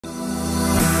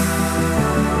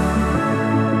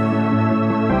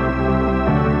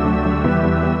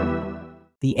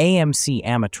The AMC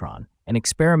Amitron, an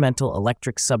experimental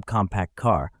electric subcompact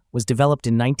car, was developed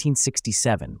in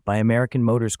 1967 by American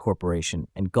Motors Corporation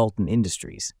and Gulton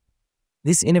Industries.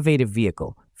 This innovative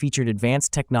vehicle featured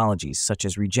advanced technologies such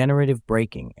as regenerative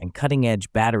braking and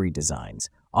cutting-edge battery designs,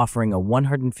 offering a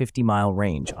 150-mile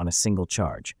range on a single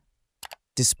charge.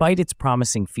 Despite its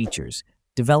promising features,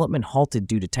 development halted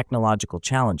due to technological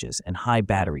challenges and high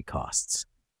battery costs.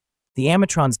 The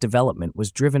Amitron's development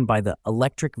was driven by the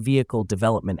Electric Vehicle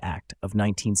Development Act of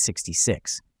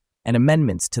 1966 and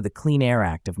amendments to the Clean Air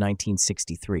Act of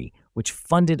 1963, which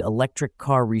funded electric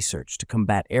car research to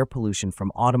combat air pollution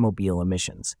from automobile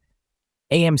emissions.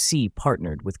 AMC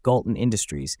partnered with Gulton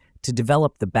Industries to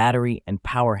develop the battery and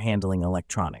power handling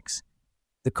electronics.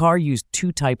 The car used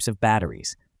two types of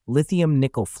batteries,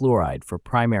 lithium-nickel-fluoride for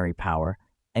primary power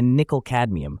and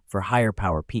nickel-cadmium for higher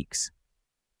power peaks.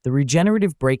 The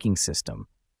regenerative braking system,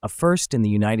 a first in the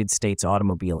United States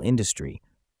automobile industry,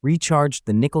 recharged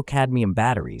the nickel-cadmium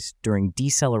batteries during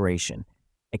deceleration,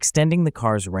 extending the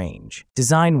car's range.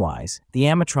 Design-wise, the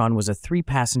Amitron was a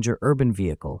three-passenger urban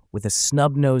vehicle with a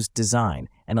snub-nosed design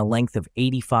and a length of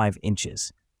 85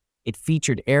 inches. It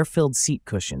featured air-filled seat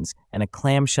cushions and a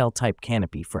clamshell-type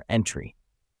canopy for entry.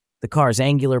 The car's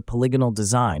angular polygonal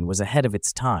design was ahead of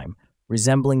its time,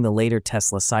 resembling the later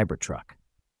Tesla Cybertruck.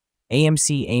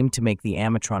 AMC aimed to make the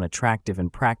Amitron attractive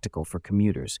and practical for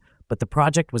commuters, but the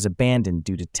project was abandoned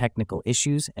due to technical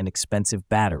issues and expensive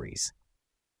batteries.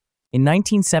 In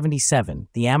 1977,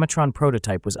 the Amitron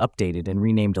prototype was updated and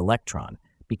renamed Electron,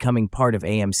 becoming part of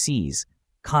AMC's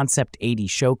Concept 80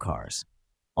 show cars.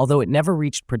 Although it never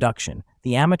reached production,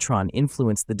 the Amitron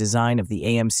influenced the design of the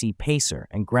AMC Pacer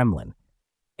and Gremlin.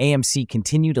 AMC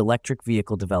continued electric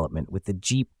vehicle development with the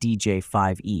Jeep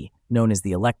DJ5E, known as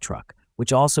the Electruck,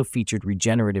 which also featured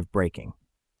regenerative braking.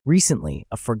 Recently,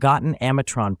 a forgotten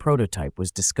Amitron prototype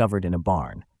was discovered in a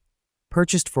barn.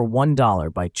 Purchased for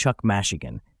 $1 by Chuck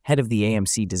Mashigan, head of the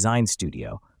AMC design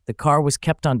studio, the car was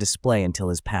kept on display until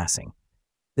his passing.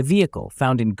 The vehicle,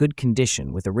 found in good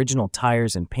condition with original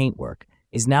tires and paintwork,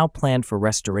 is now planned for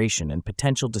restoration and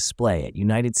potential display at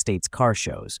United States car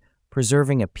shows,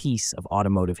 preserving a piece of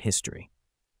automotive history.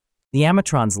 The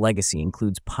Amitron's legacy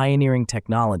includes pioneering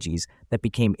technologies that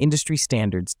became industry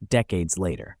standards decades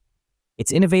later.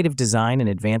 Its innovative design and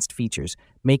advanced features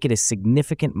make it a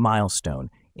significant milestone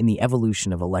in the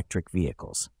evolution of electric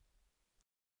vehicles.